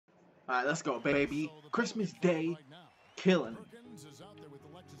Alright, let's go, baby. Christmas Day, killing it.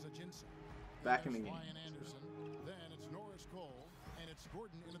 Back in the game.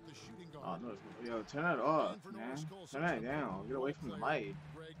 Oh, no, yo, turn that off, man. Turn that down. Get away from the mic.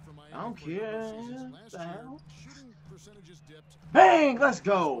 I don't care. What the hell? Bang! Let's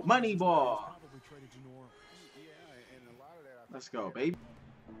go. Money ball. Let's go, baby.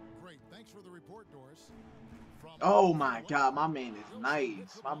 Oh my God, my man is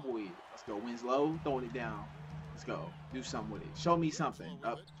nice. My boy. Let's go. Winslow, throwing it down. Let's go. Do something with it. Show me something.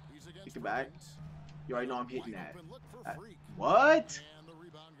 Up. Kick it back. You already know I'm hitting that. What? And the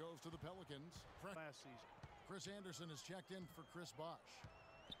rebound goes to the Pelicans. Last season. Chris Anderson is checked in for Chris Bosh.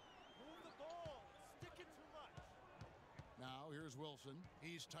 Move the ball. Stick it too much. Now here's Wilson.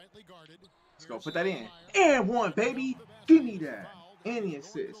 He's tightly guarded. Let's go. Put that in. And one, baby. Give me that. And the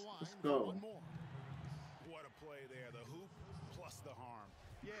assist. Let's go. What a play there. The hoop plus the harm.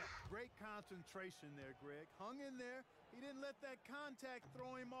 Yeah, great concentration there, Greg. Hung in there. He didn't let that contact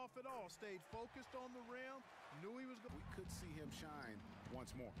throw him off at all. Stayed focused on the rim. Knew he was going. We could see him shine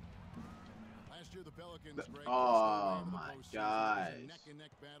once more. Last year, the Pelicans. Oh my God. Neck and neck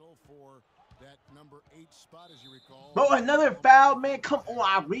battle for that number 8 spot, as you recall. Bro, another foul, man. Come on.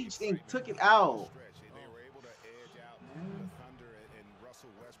 I reached and took it out. They were able to edge out the Thunder and Russell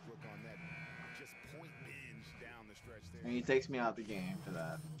Westbrook on that just point binge down the stretch there. And he takes me out the game for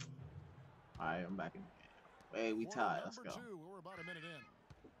that. Alright, I'm back in the game. Hey, we tied. Let's go. We're about a minute in.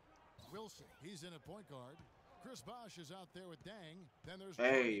 Wilson, he's in at point guard. Chris Bosh is out there with Dang. Then there's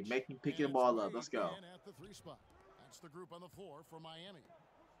hey, make me pick the ball up. Let's go. At the 3 spot. That's the group on the floor for Miami.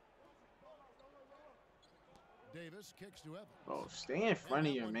 Davis kicks to Evans. Bro, stay in front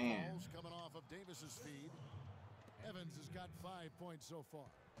of your man. Coming off of Davis's feed. Evans has got 5 points so far.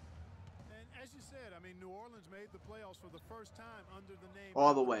 And as you said, I mean, New Orleans made the playoffs for the first time under the name.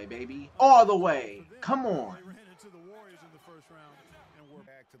 All the way, baby. All the way. Come on. They ran into the Warriors in the first round, and we're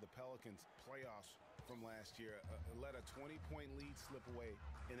back to the Pelicans playoffs from last year. Let a 20-point lead slip away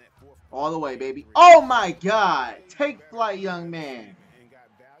in that 4th quarter. All the way, baby. Oh my God. Take flight, young man.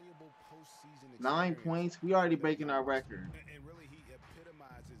 9 points. We already breaking our record. And really, he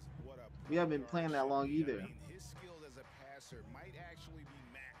epitomizes what a we haven't been playing that long either. I mean, his skill as a passer might actually be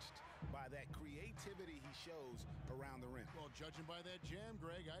matched by that creativity he shows around the rim. Well, judging by that jam,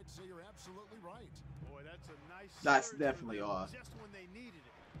 Greg, I'd say you're absolutely right. boy, that's a nice. That's definitely off. Just when they needed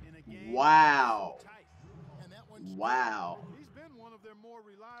it in a game. Wow. And that one Wow. He's been one of their more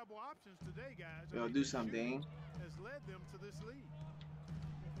reliable options today, guys. Yo, do something. Has led them to this lead.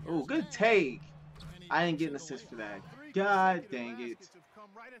 Oh, good take. I didn't get an assist for that. God dang it. Come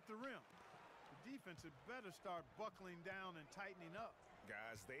right at the rim. The defense had better start buckling down and tightening up.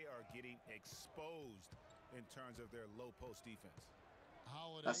 Guys, they are getting exposed in terms of their low post defense.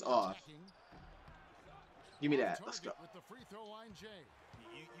 That's off. Give me that. Let's go. With the free throw line, Jay.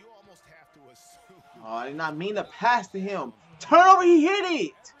 You almost have to assume. Oh, I did not mean to pass to him. Turn over, he hit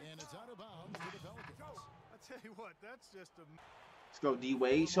it. And it's out of bounds to the Pelicans. I tell you what, that's just a. Let's go,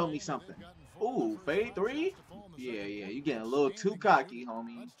 D-Wade. Show me something. Ooh, fade 3? Yeah, you getting a little too cocky,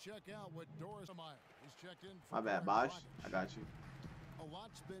 homie. My bad, Bosh. I got you. A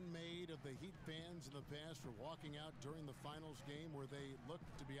lot's been made of the Heat fans in the past for walking out during the finals game where they looked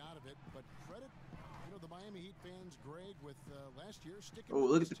to be out of it. But credit, the Miami Heat fans, Greg, with last year sticking. Oh,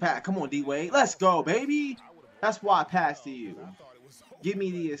 look at the pass. Come on, D-Wade. Let's go, baby. That's why I passed to you. Give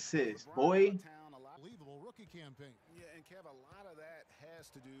me the assist, boy. Unbelievable rookie campaign. Yeah, and Kev, a lot of that has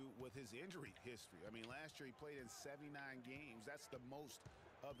to do with his injury history. I mean, last year he played in 79 games. That's the most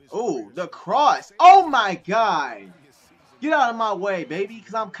of his. Oh, the cross. Oh, my God. Get out of my way, baby,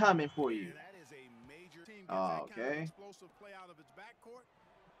 because I'm coming for you. Oh, okay.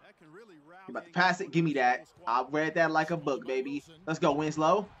 You about to pass it? Give me that. I read that like a book, baby. Let's go,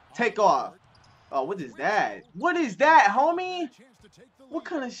 Winslow. Take off. Oh, what is that? What is that, homie? What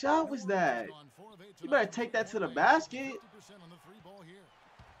kind of shot was that? You better take that to the basket.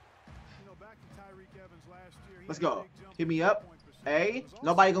 Let's go. Hit me up. Hey,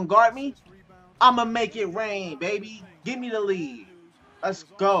 nobody gonna guard me? I'ma make it rain, baby. Give me the lead. Let's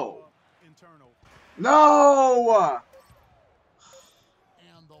go. No!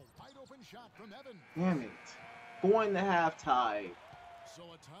 Damn it. 4.5 tie.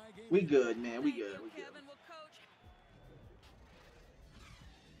 We good, man. We good. We good.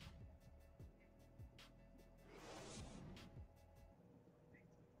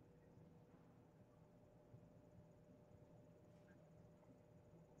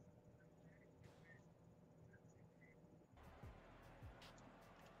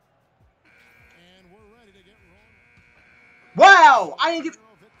 Wow! I didn't get.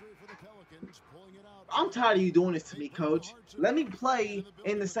 I'm tired of you doing this to me, coach. Let me play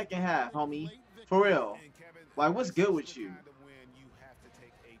in the second half, homie. For real. Like, what's good with you?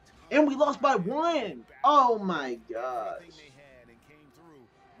 And we lost by 1. Oh my gosh.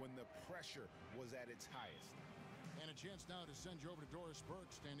 And a chance now to send you over to Doris Burke,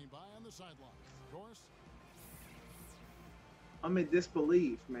 standing by on the sideline. Doris? I'm in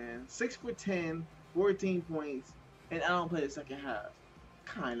disbelief, man. 6 for 10, 14 points, and I don't play the second half. What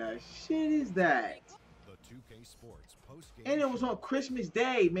kind of shit is that? The 2K Sports post-game And it was on Christmas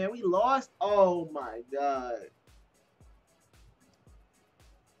Day, man. We lost. Oh my god.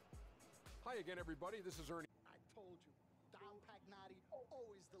 Hi again, everybody. This is Ernie. I told you, Dom Pagnotti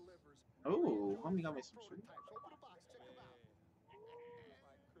always delivers. Oh, homie got me some shit. Open the box, check them out.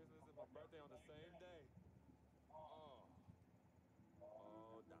 My Christmas and my birthday on the same day. Oh,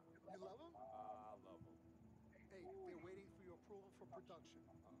 Dom. You love them? I love them. Hey, they're waiting for your approval for production.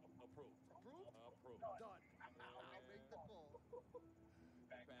 Approved. Approved? Approved. Done. I'll make the call.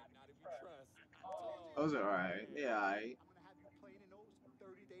 Pagnotti, we trust. Those are alright. Yeah, alright. I'm gonna have you playing in those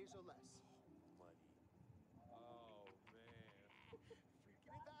 30 days or less. Money. Oh, man. Freaking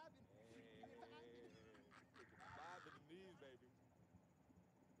and vibing. Freaking and vibing. Five in the knees, baby.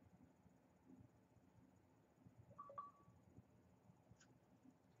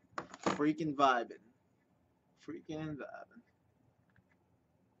 Freaking vibing. Freaking vibing.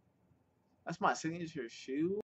 That's my signature shoe.